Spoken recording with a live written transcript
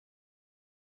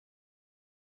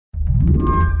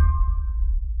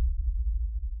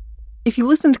If you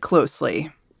listened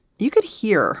closely, you could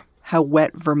hear how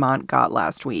wet Vermont got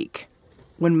last week,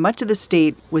 when much of the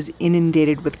state was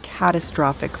inundated with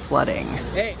catastrophic flooding.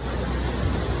 Hey,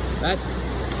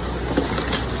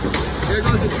 there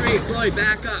goes the tree. Chloe,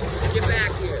 back up. Get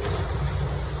back here.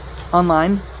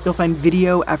 Online, you'll find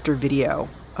video after video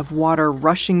of water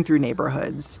rushing through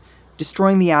neighborhoods,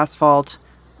 destroying the asphalt,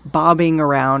 bobbing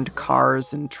around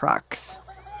cars and trucks.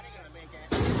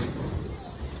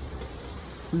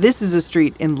 This is a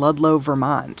street in Ludlow,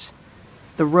 Vermont.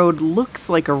 The road looks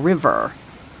like a river,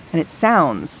 and it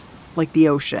sounds like the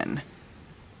ocean.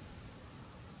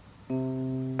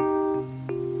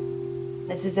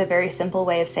 This is a very simple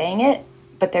way of saying it,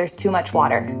 but there's too much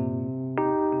water.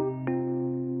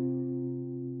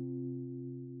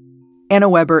 Anna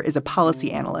Weber is a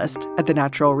policy analyst at the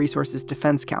Natural Resources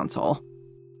Defense Council.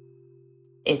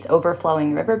 It's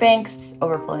overflowing riverbanks,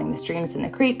 overflowing the streams and the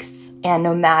creeks, and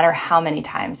no matter how many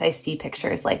times I see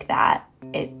pictures like that,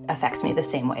 it affects me the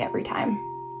same way every time.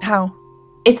 How?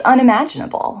 It's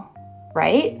unimaginable,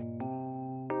 right?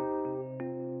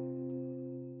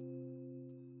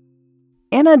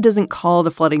 Anna doesn't call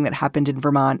the flooding that happened in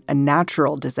Vermont a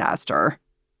natural disaster.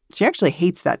 She actually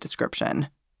hates that description.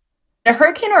 A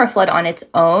hurricane or a flood on its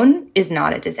own is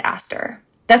not a disaster.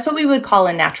 That's what we would call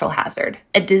a natural hazard.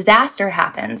 A disaster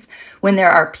happens when there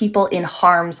are people in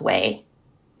harm's way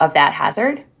of that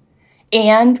hazard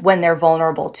and when they're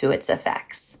vulnerable to its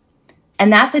effects.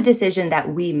 And that's a decision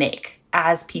that we make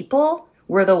as people.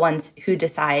 We're the ones who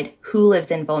decide who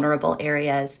lives in vulnerable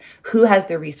areas, who has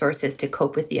the resources to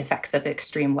cope with the effects of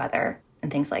extreme weather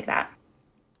and things like that.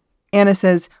 Anna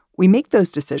says we make those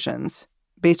decisions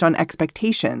based on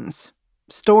expectations,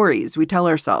 stories we tell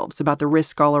ourselves about the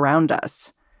risk all around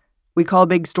us. We call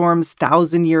big storms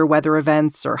 1,000-year weather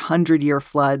events or 100-year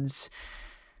floods.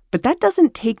 But that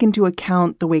doesn't take into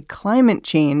account the way climate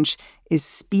change is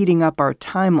speeding up our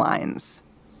timelines.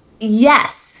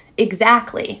 Yes,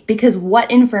 exactly. Because what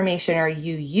information are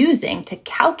you using to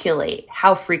calculate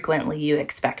how frequently you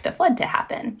expect a flood to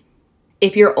happen?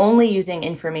 If you're only using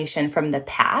information from the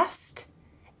past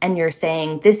and you're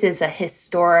saying this is a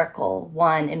historical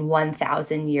 1 in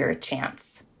 1,000-year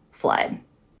chance flood,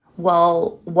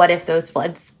 well, what if those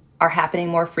floods are happening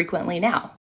more frequently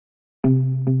now?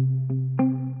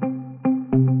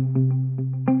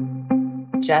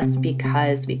 Just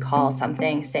because we call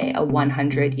something, say, a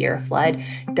 100-year flood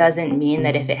doesn't mean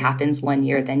that if it happens 1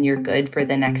 year, then you're good for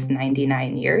the next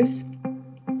 99 years.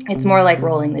 It's more like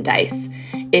rolling the dice.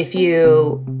 If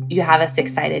you have a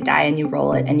 6-sided die and you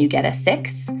roll it and you get a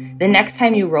 6, the next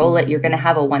time you roll it, you're going to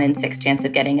have a 1 in 6 chance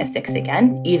of getting a 6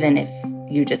 again, even if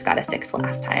you just got a 6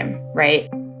 last time, right?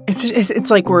 It's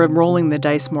like we're rolling the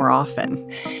dice more often.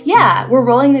 Yeah, we're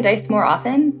rolling the dice more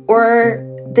often, or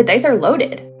the dice are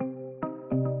loaded.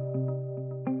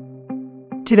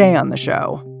 Today on the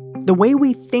show, the way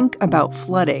we think about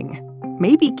flooding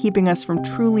may be keeping us from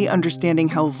truly understanding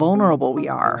how vulnerable we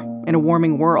are in a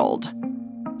warming world.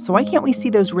 So why can't we see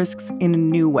those risks in a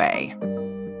new way?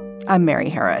 I'm Mary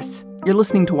Harris. You're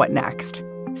listening to What Next?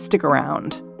 Stick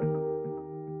around.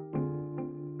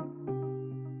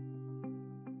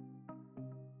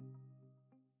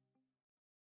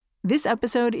 This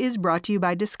episode is brought to you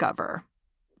by Discover.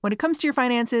 When it comes to your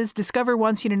finances, Discover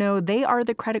wants you to know they are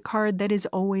the credit card that is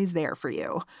always there for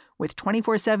you. With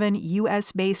 24/7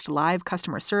 U.S.-based live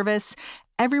customer service,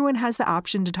 everyone has the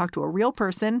option to talk to a real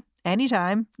person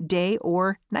anytime, day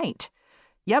or night.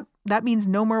 Yep, that means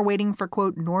no more waiting for,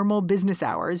 quote, normal business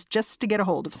hours just to get a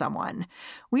hold of someone.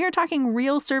 We are talking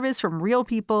real service from real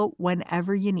people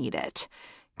whenever you need it.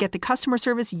 Get the customer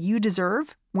service you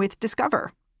deserve with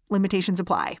Discover. Limitations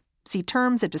apply. See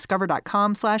terms at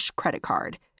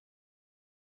discover.com/creditcard.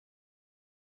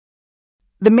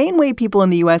 The main way people in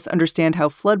the U.S. understand how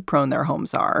flood-prone their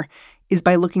homes are is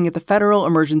by looking at the Federal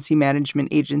Emergency Management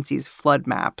Agency's flood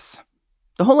maps.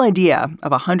 The whole idea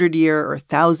of a 100-year or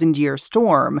 1,000-year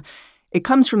storm, it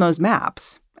comes from those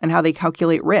maps and how they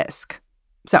calculate risk.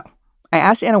 So I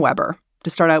asked Anna Weber to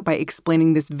start out by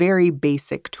explaining this very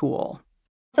basic tool.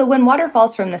 So when water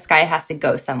falls from the sky, it has to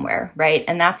go somewhere, right?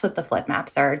 And that's what the flood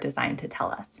maps are designed to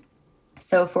tell us.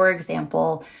 So for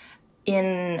example,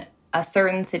 in a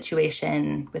certain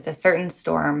situation with a certain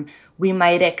storm, we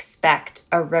might expect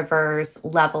a river's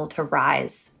level to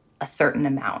rise a certain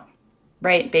amount,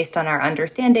 right? Based on our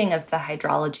understanding of the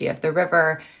hydrology of the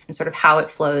river and sort of how it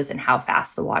flows and how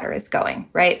fast the water is going,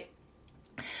 right?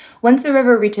 Once the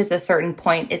river reaches a certain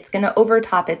point, it's going to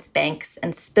overtop its banks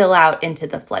and spill out into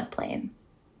the floodplain.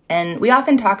 And we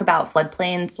often talk about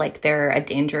floodplains like they're a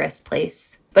dangerous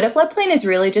place But a floodplain is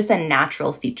really just a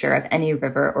natural feature of any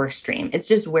river or stream. It's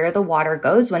just where the water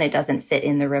goes when it doesn't fit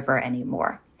in the river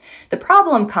anymore. The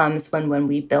problem comes when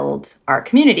we build our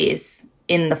communities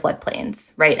in the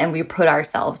floodplains, right? And we put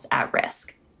ourselves at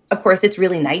risk. Of course, it's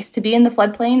really nice to be in the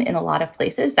floodplain in a lot of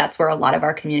places. That's where a lot of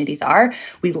our communities are.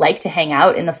 We like to hang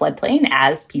out in the floodplain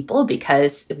as people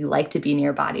because we like to be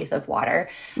near bodies of water.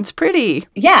 It's pretty.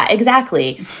 Yeah,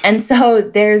 exactly. And so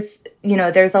there's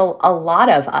a lot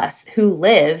of us who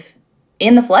live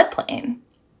in the floodplain.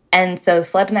 And so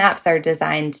flood maps are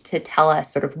designed to tell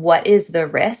us sort of what is the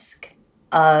risk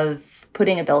of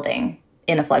putting a building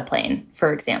in a floodplain,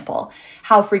 for example.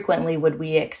 How frequently would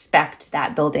we expect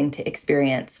that building to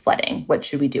experience flooding? What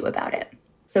should we do about it?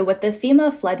 So what the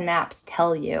FEMA flood maps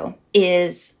tell you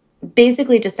is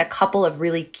basically just a couple of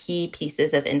really key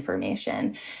pieces of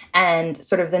information. And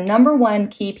sort of the number one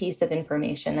key piece of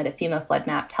information that a FEMA flood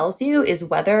map tells you is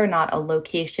whether or not a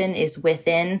location is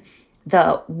within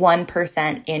the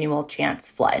 1% annual chance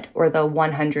flood or the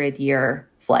 100-year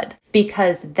flood,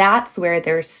 because that's where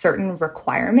there's certain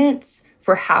requirements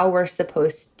for how we're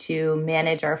supposed to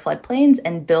manage our floodplains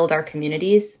and build our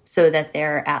communities so that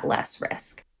they're at less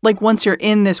risk. Like once you're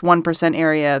in this 1%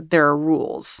 area, there are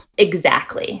rules.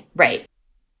 Exactly, right.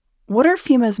 What are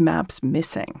FEMA's maps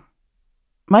missing?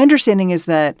 My understanding is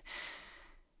that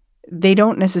they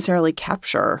don't necessarily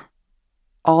capture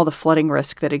all the flooding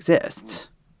risk that exists.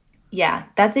 Yeah,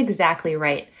 that's exactly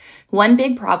right. One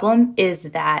big problem is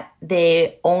that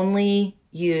they only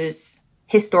use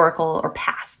historical or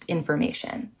past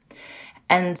information.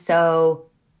 And so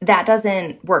that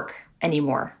doesn't work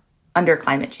anymore under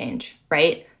climate change,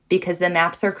 right? Because the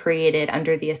maps are created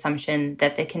under the assumption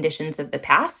that the conditions of the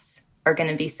past are going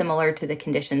to be similar to the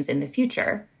conditions in the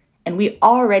future. And we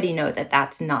already know that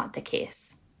that's not the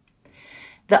case.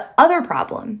 The other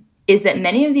problem is that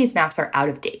many of these maps are out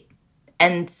of date.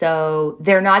 And so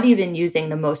they're not even using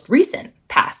the most recent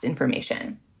past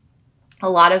information. A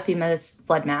lot of FEMA's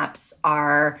flood maps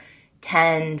are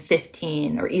 10,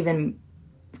 15, or even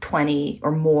 20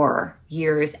 or more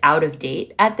years out of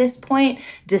date at this point,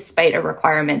 despite a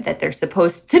requirement that they're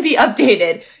supposed to be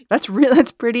updated.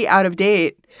 That's pretty out of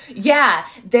date. Yeah,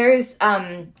 there's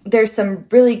some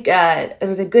really there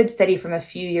was a good study from a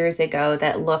few years ago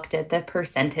that looked at the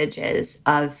percentages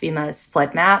of FEMA's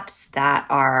flood maps that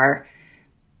are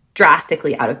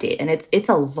drastically out of date, and it's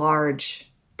a large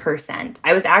percent.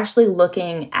 I was actually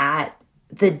looking at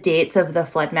the dates of the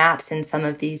flood maps in some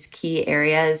of these key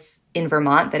areas in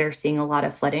Vermont that are seeing a lot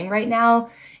of flooding right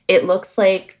now. It looks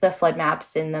like the flood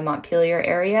maps in the Montpelier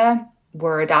area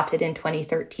were adopted in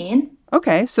 2013.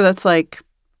 Okay, so that's like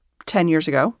 10 years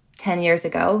ago. 10 years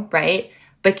ago, right?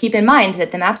 But keep in mind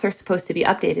that the maps are supposed to be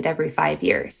updated every 5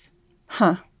 years.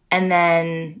 Huh. And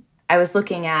then I was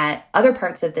looking at other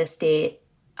parts of the state.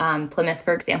 Plymouth,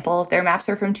 for example, their maps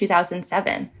are from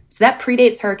 2007. So that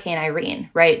predates Hurricane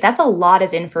Irene, right? That's a lot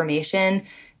of information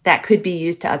that could be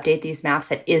used to update these maps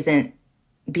that isn't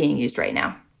being used right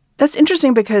now. That's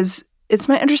interesting because it's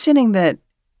my understanding that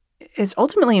it's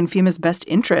ultimately in FEMA's best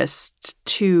interest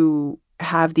to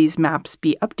have these maps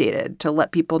be updated, to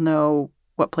let people know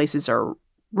what places are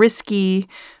risky,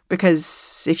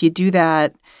 because if you do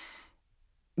that,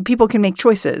 people can make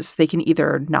choices. They can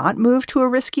either not move to a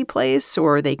risky place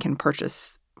or they can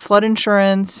purchase flood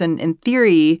insurance. And in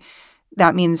theory,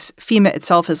 that means FEMA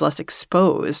itself is less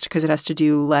exposed because it has to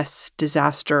do less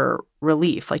disaster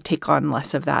relief, like take on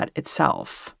less of that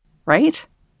itself, right?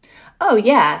 Oh,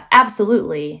 yeah,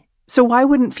 absolutely. So why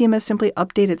wouldn't FEMA simply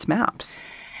update its maps?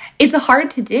 It's hard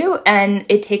to do, and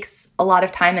it takes a lot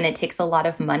of time and it takes a lot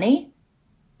of money.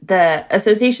 The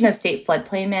Association of State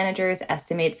Floodplain Managers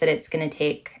estimates that it's going to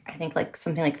take, I think,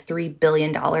 something like $3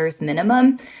 billion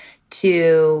minimum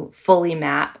to fully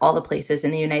map all the places in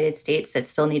the United States that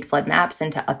still need flood maps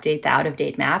and to update the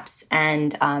out-of-date maps.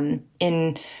 And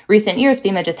in recent years,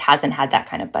 FEMA just hasn't had that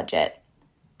kind of budget.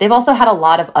 They've also had a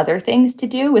lot of other things to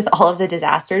do with all of the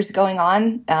disasters going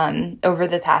on over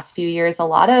the past few years. A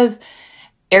lot of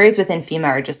areas within FEMA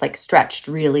are just stretched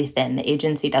really thin. The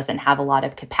agency doesn't have a lot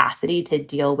of capacity to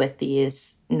deal with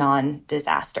these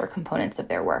non-disaster components of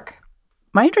their work.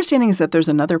 My understanding is that there's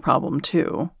another problem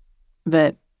too,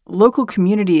 that local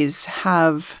communities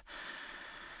have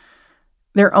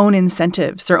their own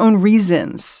incentives, their own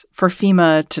reasons for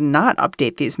FEMA to not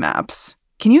update these maps.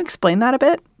 Can you explain that a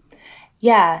bit?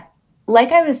 Yeah.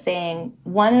 Like I was saying,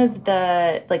 one of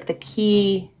the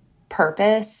key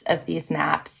purpose of these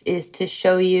maps is to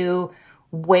show you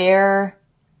where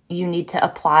you need to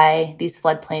apply these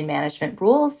floodplain management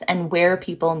rules and where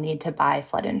people need to buy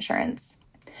flood insurance.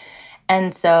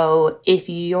 And so if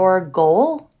your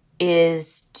goal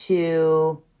is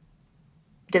to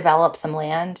develop some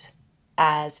land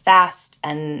as fast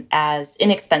and as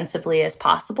inexpensively as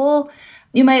possible,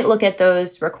 you might look at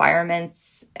those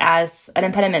requirements as an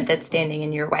impediment that's standing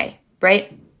in your way,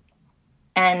 right?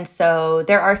 And so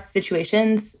there are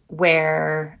situations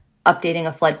where updating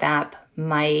a flood map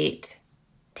might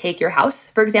take your house,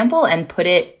 for example, and put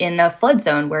it in a flood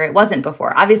zone where it wasn't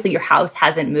before. Obviously, your house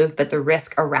hasn't moved, but the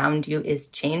risk around you is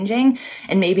changing.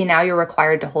 And maybe now you're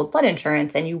required to hold flood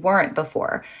insurance and you weren't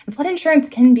before. And flood insurance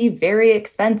can be very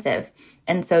expensive.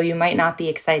 And so you might not be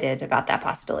excited about that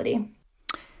possibility.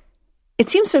 It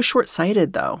seems so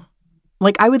short-sighted, though.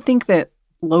 Like, I would think that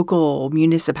local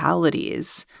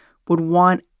municipalities would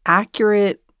want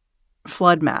accurate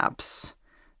flood maps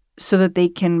so that they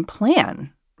can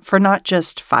plan for not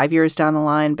just 5 years down the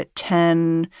line, but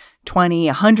 10, 20,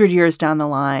 100 years down the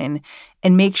line,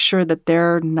 and make sure that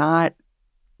they're not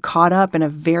caught up in a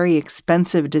very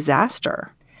expensive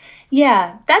disaster.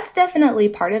 Yeah, that's definitely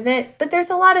part of it. But there's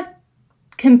a lot of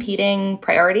competing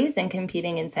priorities and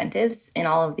competing incentives in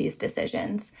all of these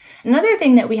decisions. Another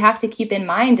thing that we have to keep in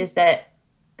mind is that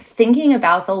thinking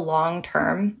about the long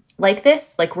term like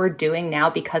this, like we're doing now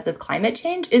because of climate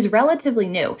change, is relatively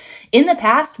new. In the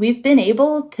past, we've been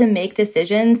able to make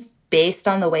decisions based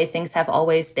on the way things have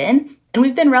always been, and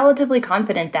we've been relatively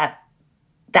confident that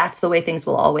that's the way things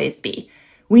will always be.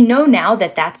 We know now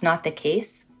that that's not the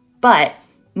case, but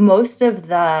most of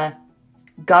the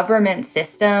government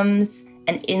systems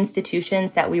and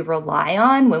institutions that we rely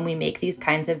on when we make these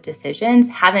kinds of decisions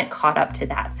haven't caught up to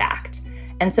that fact.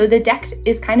 And so the deck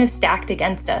is kind of stacked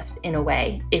against us in a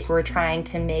way. If we're trying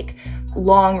to make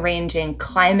long-ranging,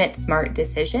 climate-smart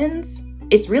decisions,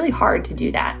 it's really hard to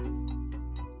do that.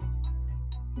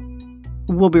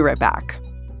 We'll be right back.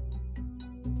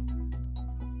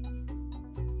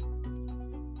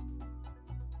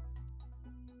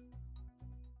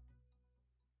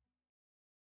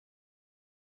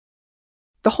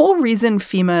 The whole reason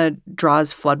FEMA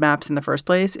draws flood maps in the first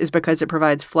place is because it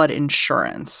provides flood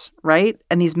insurance, right?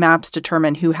 And these maps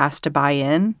determine who has to buy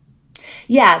in?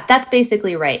 Yeah, that's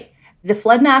basically right. The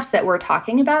flood maps that we're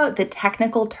talking about, the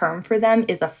technical term for them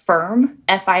is a FIRM,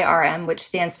 F-I-R-M, which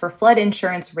stands for Flood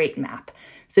Insurance Rate Map.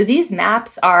 So these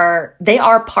maps are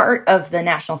part of the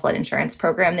National Flood Insurance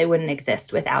Program. They wouldn't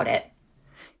exist without it.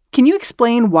 Can you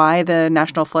explain why the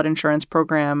National Flood Insurance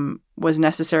Program was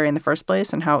necessary in the first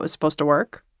place and how it was supposed to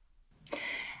work?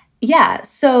 Yeah,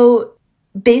 so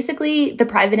basically the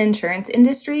private insurance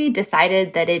industry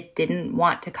decided that it didn't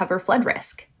want to cover flood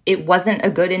risk. It wasn't a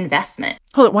good investment.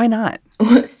 Hold it, why not?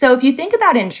 So if you think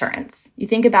about insurance, you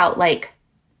think about like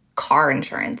car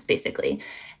insurance, basically.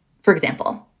 For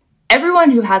example,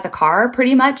 everyone who has a car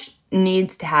pretty much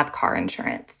needs to have car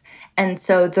insurance. And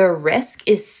so the risk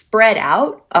is spread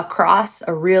out across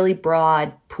a really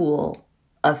broad pool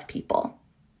of people.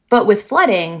 But with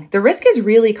flooding, the risk is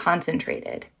really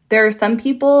concentrated. There are some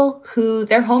people who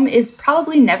their home is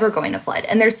probably never going to flood.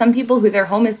 And there's some people who their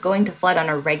home is going to flood on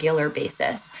a regular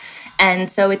basis. And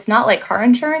so it's not like car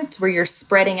insurance where you're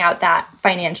spreading out that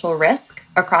financial risk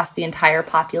across the entire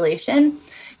population.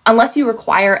 Unless you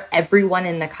require everyone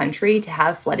in the country to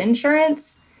have flood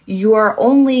insurance, you're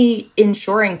only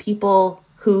insuring people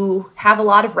who have a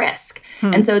lot of risk.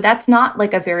 And so that's not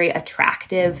like a very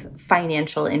attractive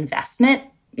financial investment,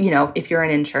 if you're an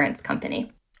insurance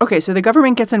company. Okay, so the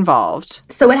government gets involved.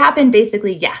 So what happened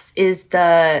basically, yes, is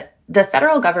the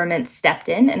federal government stepped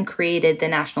in and created the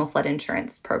National Flood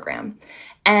Insurance Program.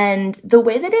 And the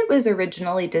way that it was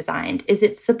originally designed is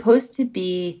it's supposed to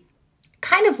be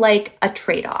kind of like a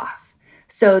trade-off.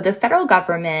 So the federal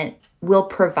government will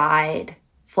provide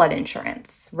flood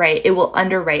insurance, right? It will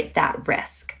underwrite that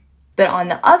risk. But on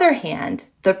the other hand,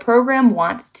 the program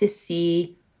wants to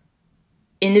see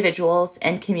individuals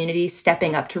and communities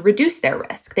stepping up to reduce their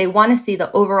risk. They want to see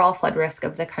the overall flood risk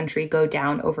of the country go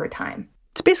down over time.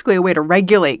 It's basically a way to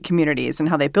regulate communities and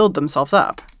how they build themselves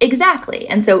up. Exactly.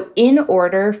 And so in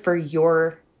order for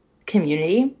your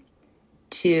community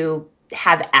to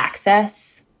have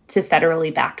access to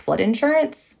federally backed flood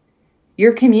insurance,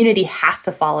 your community has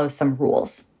to follow some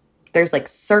rules. There's like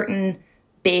certain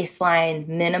baseline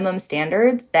minimum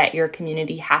standards that your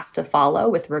community has to follow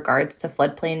with regards to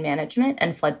floodplain management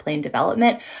and floodplain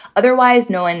development. Otherwise,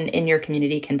 no one in your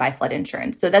community can buy flood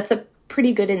insurance. So that's a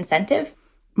pretty good incentive.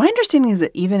 My understanding is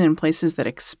that even in places that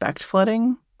expect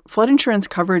flooding, flood insurance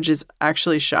coverage is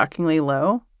actually shockingly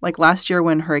low. Like last year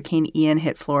when Hurricane Ian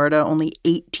hit Florida, only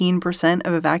 18%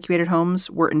 of evacuated homes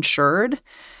were insured.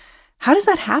 How does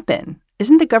that happen?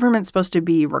 Isn't the government supposed to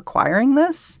be requiring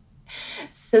this?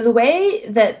 So the way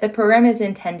that the program is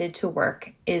intended to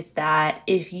work is that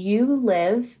if you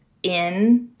live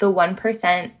in the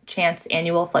 1% chance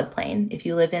annual floodplain, if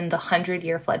you live in the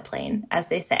 100-year floodplain, as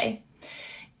they say,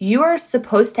 you are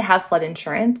supposed to have flood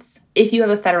insurance if you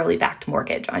have a federally backed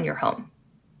mortgage on your home.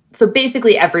 So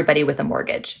basically everybody with a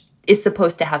mortgage is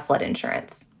supposed to have flood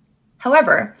insurance.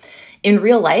 However, in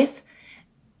real life,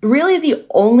 really the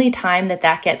only time that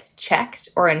that gets checked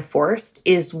or enforced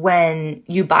is when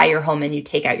you buy your home and you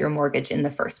take out your mortgage in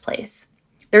the first place.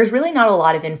 There's really not a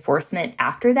lot of enforcement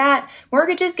after that.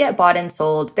 Mortgages get bought and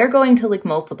sold. They're going to like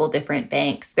multiple different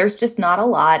banks. There's just not a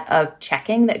lot of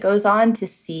checking that goes on to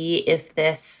see if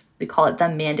this, we call it the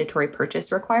mandatory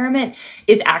purchase requirement,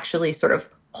 is actually sort of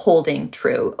holding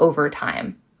true over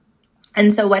time.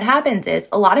 And so what happens is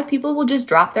a lot of people will just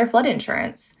drop their flood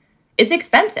insurance. It's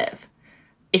expensive.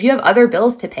 If you have other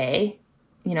bills to pay,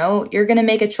 you're going to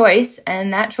make a choice,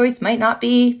 and that choice might not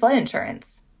be flood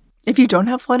insurance. If you don't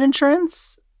have flood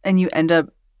insurance and you end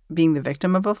up being the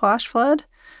victim of a flash flood,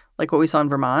 like what we saw in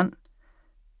Vermont,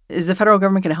 is the federal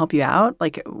government going to help you out?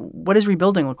 Like, what does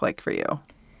rebuilding look like for you?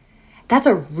 That's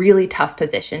a really tough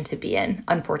position to be in,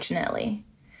 unfortunately.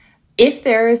 If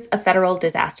there's a federal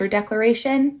disaster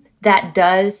declaration, that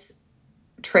does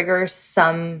trigger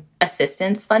some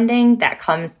assistance funding that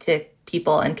comes to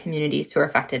people and communities who are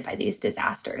affected by these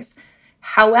disasters.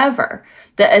 However,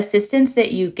 the assistance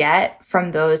that you get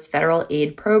from those federal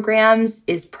aid programs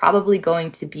is probably going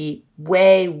to be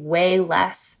way, way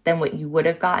less than what you would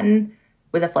have gotten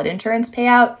with a flood insurance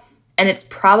payout. And it's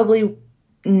probably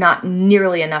not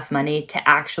nearly enough money to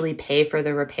actually pay for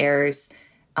the repairs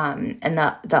and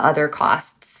the other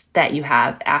costs that you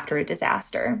have after a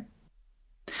disaster.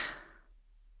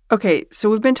 Okay, so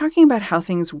we've been talking about how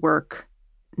things work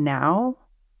now.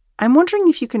 I'm wondering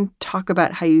if you can talk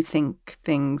about how you think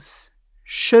things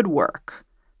should work.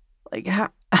 Like, how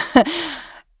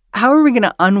are we going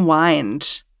to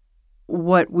unwind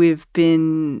what we've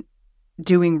been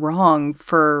doing wrong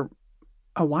for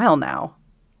a while now?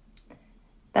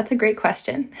 That's a great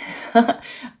question.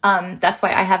 That's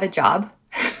why I have a job.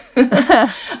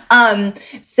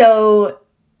 So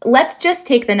let's just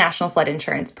take the National Flood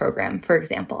Insurance Program, for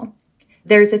example.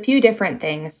 There's a few different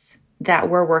things that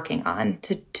we're working on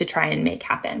to try and make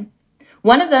happen.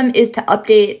 One of them is to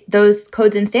update those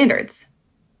codes and standards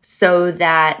so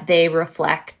that they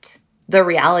reflect the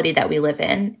reality that we live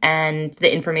in and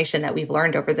the information that we've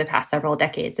learned over the past several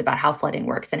decades about how flooding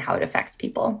works and how it affects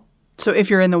people. So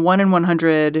if you're in the 1 in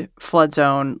 100 flood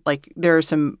zone, like there are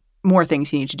some more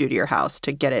things you need to do to your house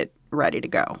to get it ready to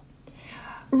go.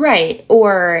 Right.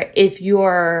 Or if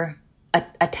you're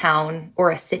a town or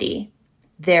a city,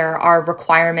 there are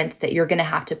requirements that you're going to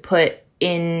have to put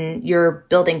in your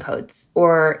building codes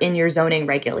or in your zoning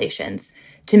regulations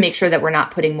to make sure that we're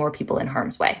not putting more people in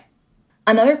harm's way.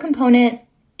 Another component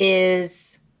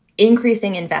is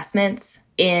increasing investments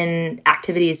in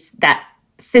activities that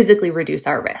physically reduce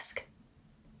our risk.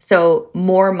 So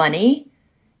more money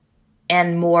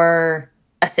and more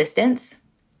assistance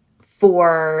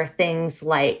for things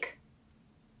like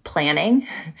planning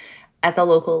at the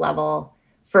local level,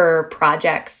 for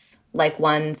projects like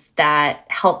ones that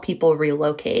help people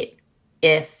relocate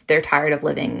if they're tired of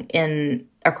living in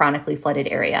a chronically flooded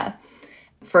area,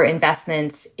 for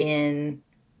investments in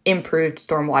improved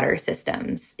stormwater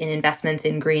systems, in investments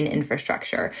in green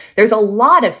infrastructure. There's a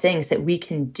lot of things that we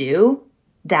can do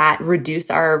that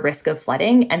reduce our risk of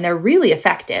flooding, and they're really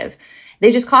effective.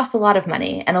 They just cost a lot of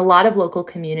money, and a lot of local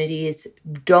communities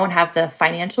don't have the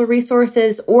financial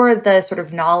resources or the sort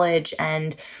of knowledge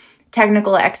and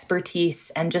technical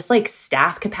expertise and just like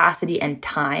staff capacity and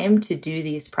time to do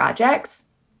these projects.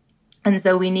 And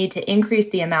so we need to increase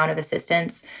the amount of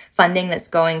assistance funding that's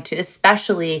going to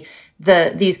especially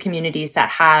these communities that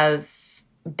have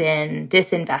been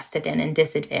disinvested in and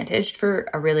disadvantaged for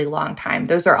a really long time.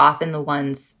 Those are often the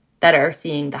ones that are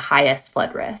seeing the highest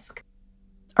flood risk.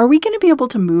 Are we going to be able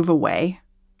to move away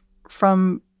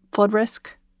from flood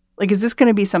risk? Like, is this going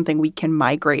to be something we can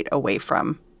migrate away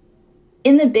from?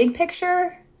 In the big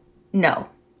picture, no.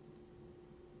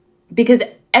 Because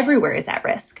everywhere is at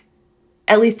risk,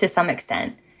 at least to some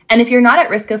extent. And if you're not at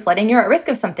risk of flooding, you're at risk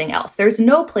of something else. There's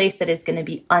no place that is going to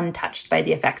be untouched by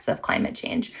the effects of climate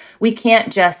change. We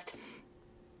can't just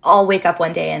all wake up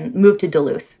one day and move to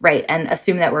Duluth, right, and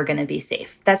assume that we're going to be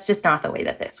safe. That's just not the way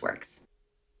that this works.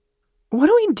 What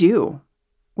do we do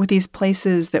with these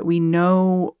places that we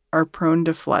know are prone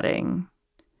to flooding,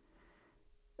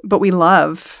 but we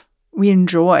love, we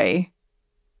enjoy?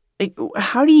 Like,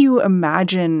 how do you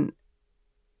imagine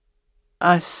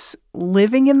us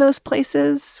living in those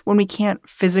places when we can't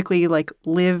physically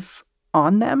live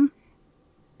on them?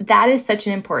 That is such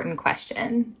an important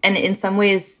question. And in some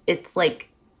ways, it's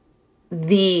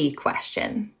the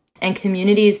question. And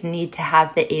communities need to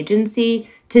have the agency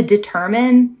to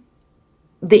determine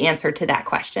the answer to that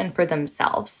question for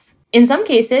themselves. In some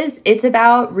cases, it's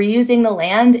about reusing the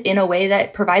land in a way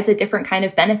that provides a different kind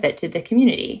of benefit to the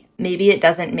community. Maybe it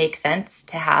doesn't make sense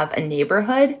to have a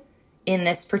neighborhood in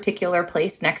this particular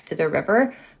place next to the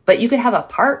river, but you could have a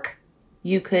park,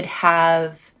 you could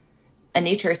have a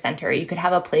nature center, you could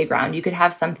have a playground, you could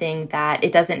have something that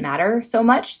it doesn't matter so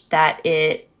much that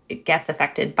it gets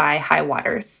affected by high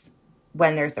waters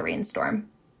when there's a rainstorm.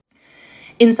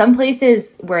 In some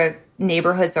places where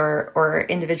neighborhoods or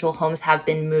individual homes have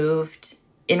been moved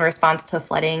in response to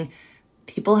flooding,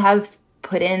 people have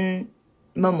put in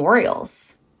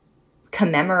memorials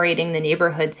commemorating the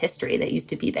neighborhood's history that used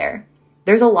to be there.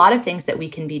 There's a lot of things that we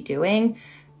can be doing,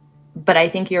 but I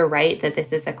think you're right that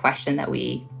this is a question that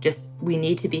we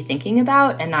need to be thinking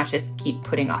about and not just keep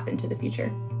putting off into the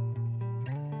future.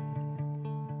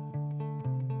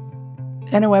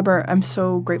 Anna Weber, I'm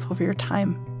so grateful for your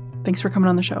time. Thanks for coming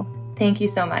on the show. Thank you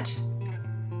so much.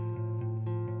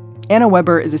 Anna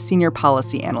Weber is a senior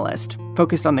policy analyst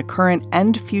focused on the current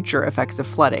and future effects of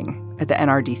flooding at the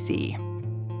NRDC.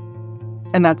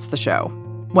 And that's the show.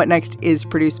 What Next is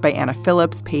produced by Anna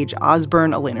Phillips, Paige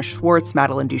Osborne, Elena Schwartz,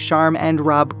 Madeline Ducharme, and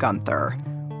Rob Gunther.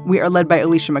 We are led by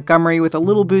Alicia Montgomery with a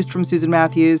little boost from Susan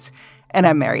Matthews, and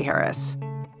I'm Mary Harris.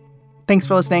 Thanks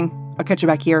for listening. I'll catch you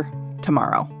back here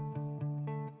tomorrow.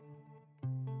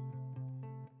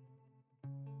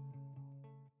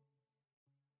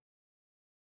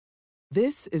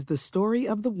 This is the story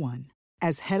of the one.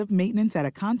 As head of maintenance at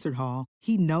a concert hall,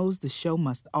 he knows the show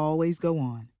must always go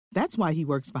on. That's why he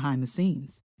works behind the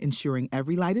scenes, ensuring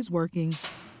every light is working,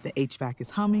 the HVAC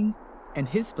is humming, and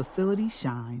his facility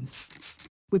shines.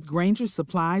 With Grainger's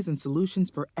supplies and solutions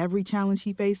for every challenge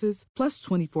he faces, plus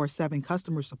 24/7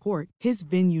 customer support, his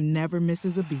venue never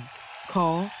misses a beat.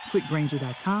 Call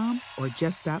quickgrainger.com or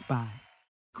just stop by.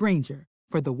 Grainger,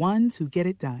 for the ones who get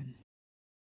it done.